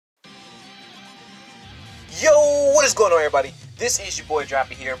What is going on, everybody? This is your boy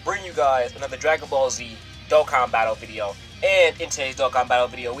Droppy here, bringing you guys another Dragon Ball Z Dokkan battle video. And in today's Dokkan battle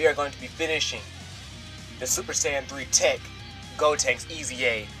video, we are going to be finishing the Super Saiyan 3 Teq Gotenks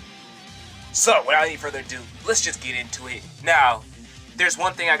EZA. So, without any further ado, let's just get into it. Now, there's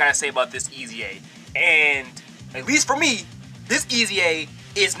one thing I gotta say about this EZA, and at least for me, this EZA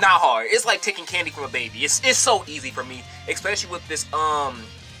is not hard. It's like taking candy from a baby. It's so easy for me, especially with this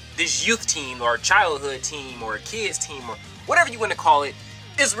this youth team or childhood team or kids team or whatever you want to call it.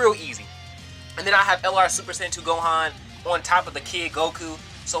 It's real easy. And then I have LR Super Saiyan 2 Gohan on top of the kid Goku,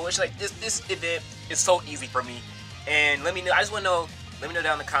 so it's like this event is so easy for me. And let me know. I just want to know. Let me know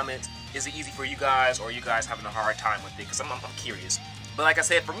down in the comments. Is it easy for you guys, or are you guys having a hard time with it? Because I'm curious. But like I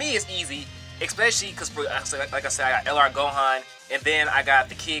said, for me it's easy, especially because like I said, I got LR Gohan, and then I got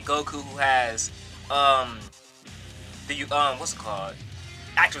the kid Goku who has what's it called?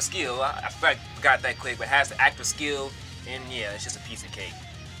 Active skill. I forgot that quick, but has the active skill, and yeah, it's just a piece of cake.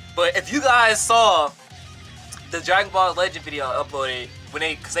 But if you guys saw the Dragon Ball Legend video I uploaded when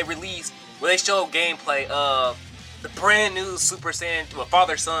they released, where they showed gameplay of the brand new Super Saiyan, well,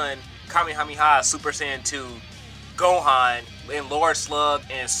 father-son Kamehameha Super Saiyan 2 Gohan and Lord Slug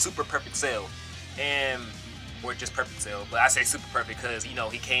and Super Perfect Cell, or just Perfect Cell, but I say Super Perfect because, you know,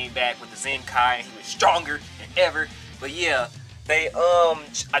 he came back with the Zenkai and he was stronger than ever. But yeah, they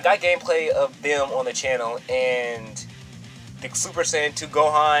I got gameplay of them on the channel, and the Super Saiyan 2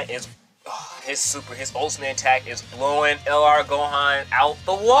 Gohan is his ultimate attack is blowing LR Gohan out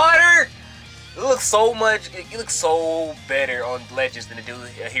the water. It looks so much. It looks so better on Legends than it do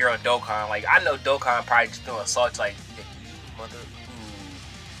here on Dokkan. Like, I know Dokkan probably just feeling salty, like, mother,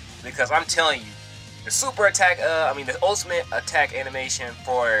 because I'm telling you, the super attack, the ultimate attack animation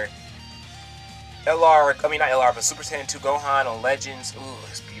for LR, not LR, but Super Saiyan 2 Gohan on Legends, ooh,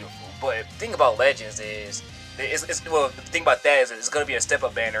 it's beautiful. But the thing about Legends is, well, the thing about that is it's going to be a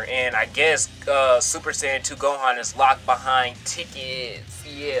step-up banner, and I guess Super Saiyan 2 Gohan is locked behind tickets,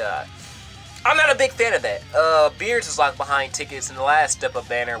 yeah. I'm not a big fan of that. Beerus is locked behind tickets in the last step-up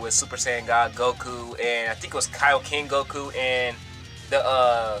banner with Super Saiyan God Goku, and I think it was Kaioken Goku and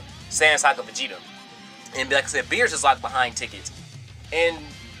the Saiyan Saga Vegeta. And like I said, Beerus is locked behind tickets. And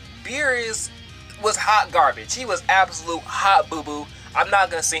Beerus was hot garbage. He was absolute hot boo-boo. I'm not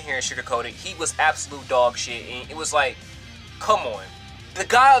going to sit here and sugarcoat it. He was absolute dog shit. And it was like, come on. The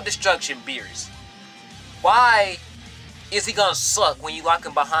God of Destruction, Beerus. Why is he gonna suck when you lock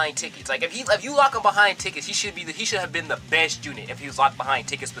him behind tickets? Like, if you lock him behind tickets, he should have been the best unit if he was locked behind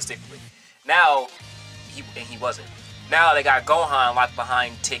tickets specifically. Now he wasn't. Now they got Gohan locked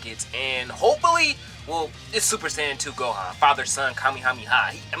behind tickets, and hopefully, well, it's Super Saiyan 2 Gohan, father-son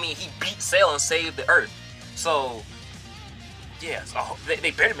Kamehameha. He beat Cell and saved the Earth. So yeah, so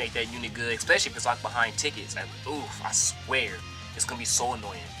they better make that unit good, especially if it's locked behind tickets. And oof, I swear it's gonna be so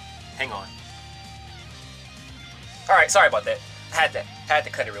annoying. Hang on. Alright, sorry about that. I had to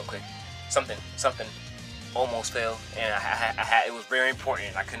cut it real quick. Something almost fell, and it was very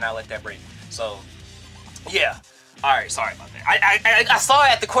important. I could not let that break. So yeah. Alright, sorry about that. I saw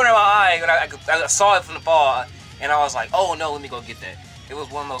it at the corner of my eye when I saw it from the fall, and I was like, oh no, let me go get that. It was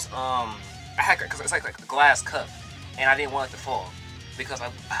one of those because it's like a glass cup, and I didn't want it to fall because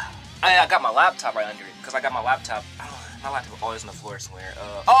I got my laptop right under it, because I got my laptop. My laptop always on the floor somewhere.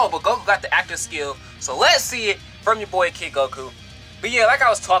 But Goku got the active skill, so let's see it from your boy Kid Goku. But yeah, like I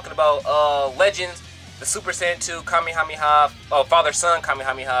was talking about, Legends, the Super Saiyan 2 Kamehameha, father-son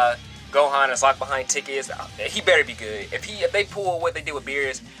Kamehameha Gohan is locked behind tickets. He better be good. If they pull what they did with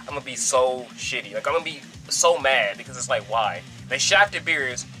Beerus, I'm gonna be so shitty. Like, I'm gonna be so mad, because it's like, why? They shafted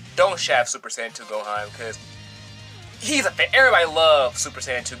Beerus. Don't shaft Super Saiyan 2 Gohan, because everybody loves Super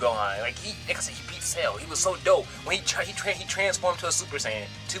Saiyan 2 Gohan. Like, he beat Cell. He was so dope when he transformed to a Super Saiyan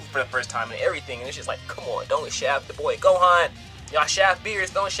 2 for the first time and everything. And it's just like, come on, don't shaft the boy Gohan. Y'all shaft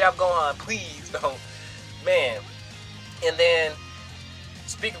Beerus, don't shaft Gohan, please don't, man. And then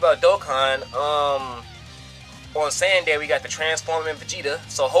speak about Dokkan. On Saiyan Day we got the transforming Vegeta.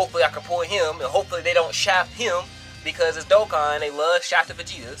 So hopefully I can pull him, and hopefully they don't shaft him, because it's Dokkan. They love shafting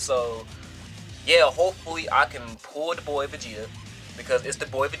Vegeta. So yeah, hopefully I can pull the boy Vegeta, because it's the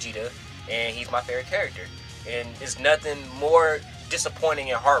boy Vegeta, and he's my favorite character. And it's nothing more disappointing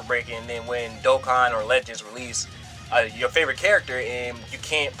and heartbreaking than when Dokkan or Legends release your favorite character and you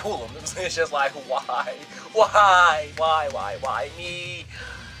can't pull him. It's just like, why me?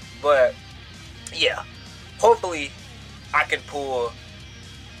 But yeah, hopefully I can pull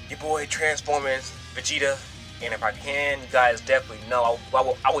your boy Transformers Vegeta. And if I can, you guys definitely know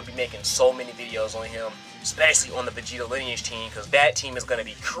I would be making so many videos on him, especially on the Vegeta lineage team, because that team is going to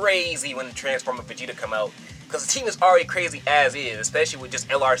be crazy when the Transformer Vegeta come out. Because the team is already crazy as is, especially with just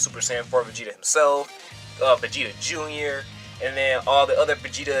LR Super Saiyan 4 Vegeta himself, Vegeta Jr., and then all the other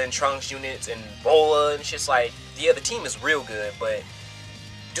Vegeta and Trunks units, and Bola, and shit's like, yeah, the team is real good, but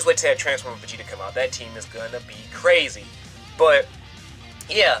just wait till that Transformer Vegeta come out. That team is gonna be crazy. But,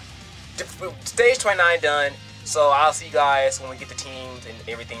 yeah, stage 29 done, so I'll see you guys when we get the teams and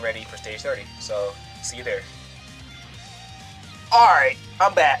everything ready for stage 30. So, see you there. Alright,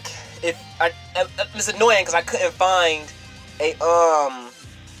 I'm back. It's annoying because I couldn't find a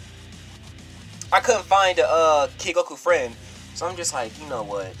Kid Goku friend. So I'm just like, you know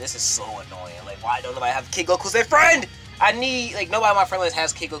what? This is so annoying. Like, why don't nobody have Kid Goku as their friend? I need, like, nobody on my friend list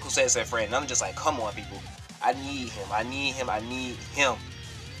has Kid Goku as their friend. And I'm just like, come on, people. I need him. I need him. I need him.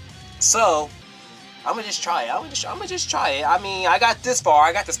 So, I'm gonna just try it. I'm gonna just try it. I mean, I got this far.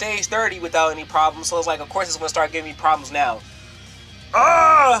 I got to stage 30 without any problems. So it's like, of course, it's gonna start giving me problems now.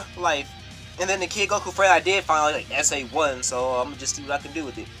 Like, and then the Kid Goku friend I did find like SA1, so I'm gonna just see what I can do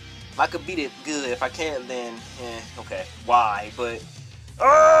with it. If I could beat it, good. If I can't, then okay. Why? But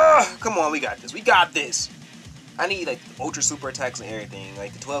come on, we got this. We got this. I need like ultra super attacks and everything.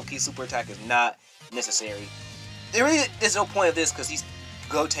 Like the 12 key super attack is not necessary. There really is no point of this because these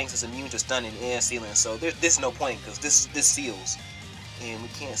Gotenks is immune to stunning and sealing. So there's no point because this seals, and we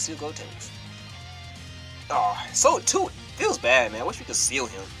can't seal Gotenks. Oh, so too. Feels bad, man. I wish we could seal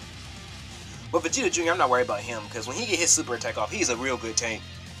him. But Vegeta Jr., I'm not worried about him, because when he get his super attack off, he's a real good tank.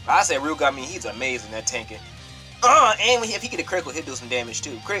 I say real good, I mean he's amazing at tanking. And if he get a critical, he'll do some damage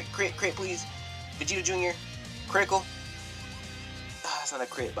too. Crit, please. Vegeta Jr., critical. It's not a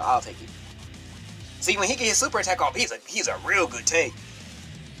crit, but I'll take it. See, when he get his super attack off, he's a real good tank.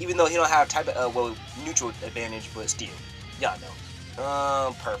 Even though he don't have type of, well, neutral advantage, but still. Y'all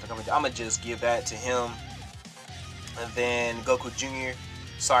know. Perfect. I'm gonna just give that to him. And then Goku Jr.,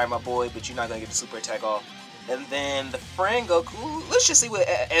 sorry my boy, but you're not gonna get the super attack off. And then the friend Goku, let's just see what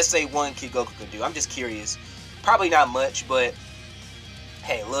SA1 Kid Goku can do. I'm just curious. Probably not much, but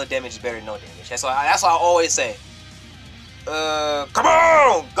hey, a little damage is better than no damage. That's what I always say. Come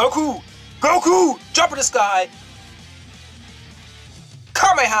on, Goku, jump in the sky.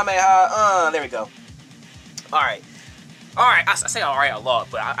 Kamehameha. There we go. All right. I say all right a lot,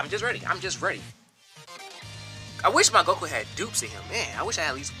 but I'm just ready. I wish my Goku had dupes in him. Man, I wish I had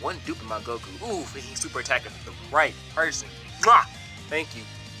at least one dupe in my Goku. Ooh, and he's super attacking the right person. Mwah! Thank you.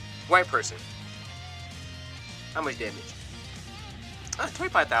 Right person. How much damage?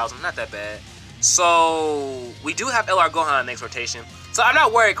 25,000, not that bad. So, we do have LR Gohan next rotation. So, I'm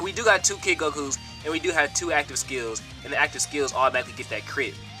not worried, because we do got 2 Kid Gokus, and we do have 2 active skills, and the active skills automatically get that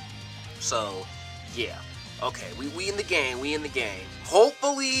crit. So, yeah. Okay, we in the game,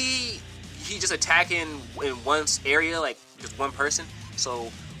 Hopefully, he's just attacking in one area, like just one person,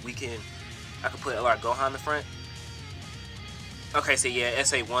 so I can put LR Gohan in the front. Okay, so yeah,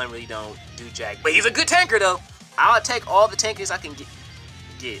 SA1 really don't do jack, but he's a good tanker though. I'll take all the tankers I can get.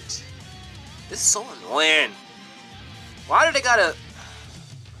 This is so annoying. Why do they gotta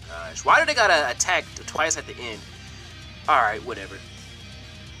attack twice at the end? Alright, whatever,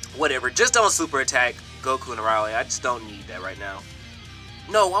 just don't super attack Goku and Raleigh. I just don't need that right now.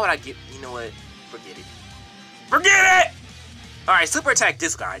 No, why would I get... You know what? Forget it! Alright, super attack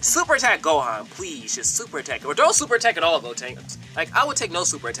this guy. Super attack Gohan, please. Just super attack. Or don't super attack at all, Gotenks. Like, I would take no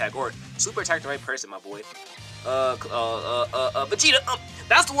super attack. Or super attack the right person, my boy. Vegeta.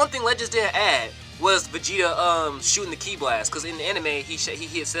 That's the one thing Legends didn't add. Was Vegeta, shooting the Ki Blast. Because in the anime, he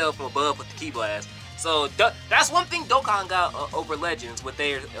hit Cell from above with the Ki Blast. So, that's one thing Dokkan got over Legends with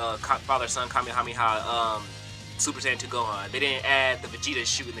their father-son Kamehameha, Super Saiyan 2 Gohan. They didn't add the Vegeta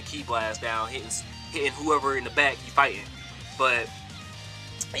shooting the Ki Blast down, hitting whoever in the back you fighting. But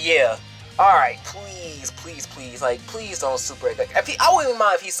yeah, all right, please, like please don't super attack. I wouldn't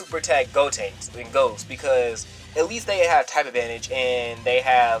mind if he super attacked Gotenks and Ghost, because at least they have type advantage and they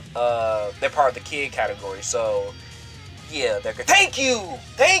have they're part of the kid category. So yeah, they're good. Thank you.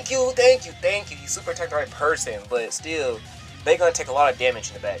 He super attacked the right person, but still. They're going to take a lot of damage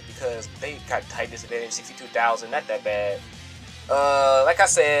in the back because they got type disadvantage, 62,000, not that bad. Like I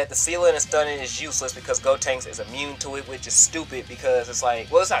said, the sealing and stunning is useless because Gotenks is immune to it, which is stupid because it's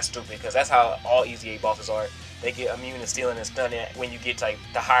like, well, it's not stupid because that's how all EZA bosses are. They get immune to sealing and stunning when you get to like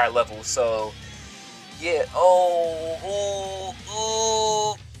the higher levels. So, yeah.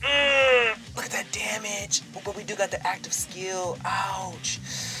 Look at that damage. But we do got the active skill. Ouch.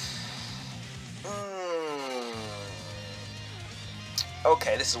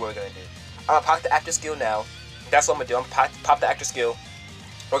 Okay, this is what we're gonna do. I'm gonna pop the active skill now. That's what I'm gonna do. I'm gonna pop the active skill.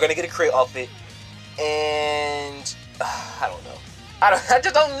 We're gonna get a crit off it, and I don't know. I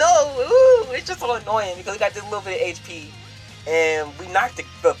just don't know. Ooh, it's just so annoying because we got this little bit of HP, and we knocked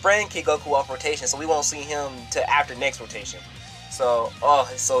the friend Kid Goku off rotation, so we won't see him till after next rotation. So, oh,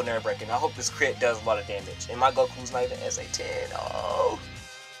 it's so nerve-wracking. I hope this crit does a lot of damage. And my Goku's not even SA10. Oh,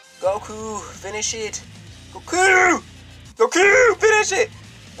 Goku, finish it. Goku, finish it.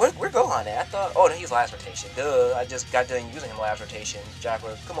 Where Gohan at? I thought, oh no, he's last rotation. Duh, I just got done using him last rotation.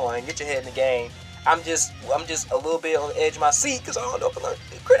 Jackler, come on, get your head in the game. I'm just a little bit on the edge of my seat because I don't know if I'm gonna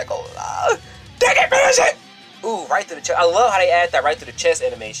be critical. Take it, finish it! Ooh, right through the chest. I love how they add that right through the chest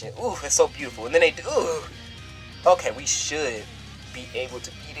animation. Ooh, it's so beautiful. And then they do. Ooh. Okay, we should be able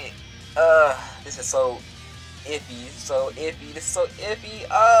to beat it. This is so iffy. This is so iffy.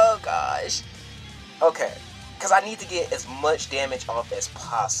 Oh gosh. Okay. Because I need to get as much damage off as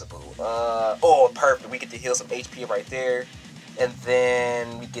possible. Oh, perfect. We get to heal some HP right there. And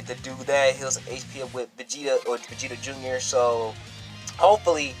then we get to do that. Heal some HP with Vegeta or Vegeta Jr. So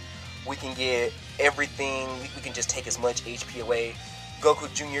hopefully we can get everything. We can just take as much HP away.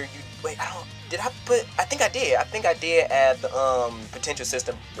 Goku Jr. Wait, I think I did add the potential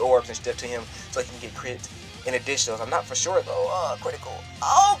system orbs and stuff to him so he can get crits and additionals. I'm not for sure though. Critical.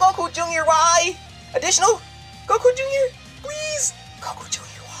 Oh, Goku Jr. Why? Additional? Goku Jr. Please. Goku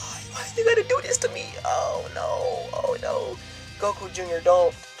Jr. Why you gotta do this to me? Oh no. Oh no. Goku Jr.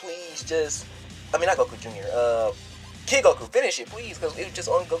 Don't. Please just. I mean not Goku Jr. Kid Goku, finish it, please, because it was just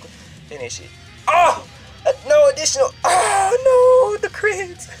on Goku. Finish it. Oh! No additional. Oh no, the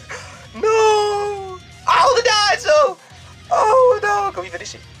crits. No. Oh, the dodge though. Oh no. Can we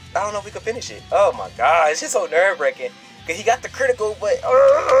finish it? I don't know if we can finish it. Oh my gosh, it's so nerve-wracking. Cause he got the critical, but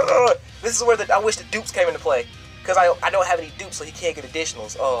this is where I wish the dupes came into play. Cause I don't have any dupes, so he can't get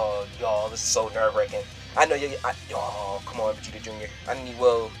additionals. Oh y'all, this is so nerve-wracking. I know oh, come on, Vegeta Jr. I need,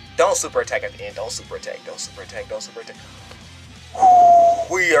 well, don't super attack at the end. Don't super attack. Don't super attack. Don't super attack.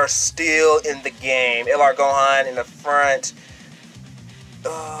 We are still in the game. LR Gohan in the front.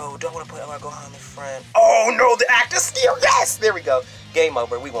 Oh, don't want to put LR Gohan in the front. Oh no, the active skill. Yes, there we go. Game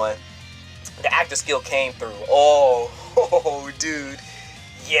over. We won. The active skill came through. Oh, dude.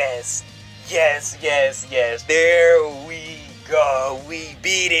 Yes. Yes, yes, yes. There we go. We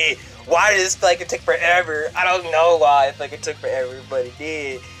beat it. Why did this feel like it took forever? I don't know why it felt like it took forever, but it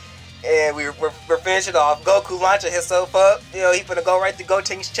did. And we're finishing off. Goku launching himself up. You know, he's gonna go right through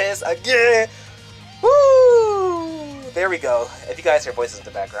Gotenks' chest again. Woo! There we go. If you guys hear voices in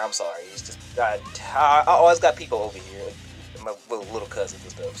the background, I'm sorry. It's just I always got people over here, my little cousins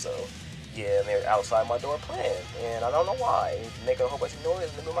and stuff. So yeah, and they're outside my door playing, and I don't know why. They're making a whole bunch of noise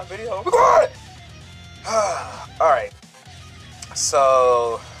in the middle of my video. All right.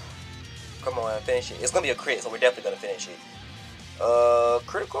 So come on, finish it. It's gonna be a crit, so we're definitely gonna finish it.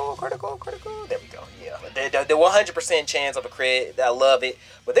 Critical. There we go. Yeah, the 100% chance of a crit. I love it.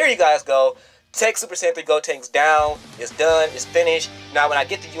 But there you guys go. Teq Super Saiyan 3 Gotenks down. It's done. It's finished. Now when I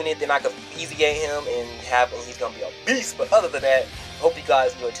get the unit, then I can easy game him and he's gonna be a beast. But other than that, hope you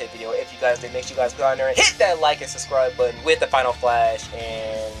guys enjoyed today's video. If you guys did, make sure you guys go on there and hit that like and subscribe button with the final flash.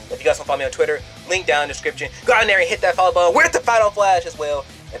 And if you guys want to follow me on Twitter, link down in the description. Go on there and hit that follow button with the final flash as well.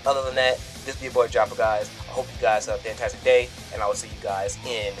 And other than that, this be your boy Dropper, guys. I hope you guys have a fantastic day, and I will see you guys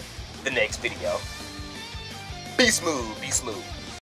in the next video. Be smooth, be smooth.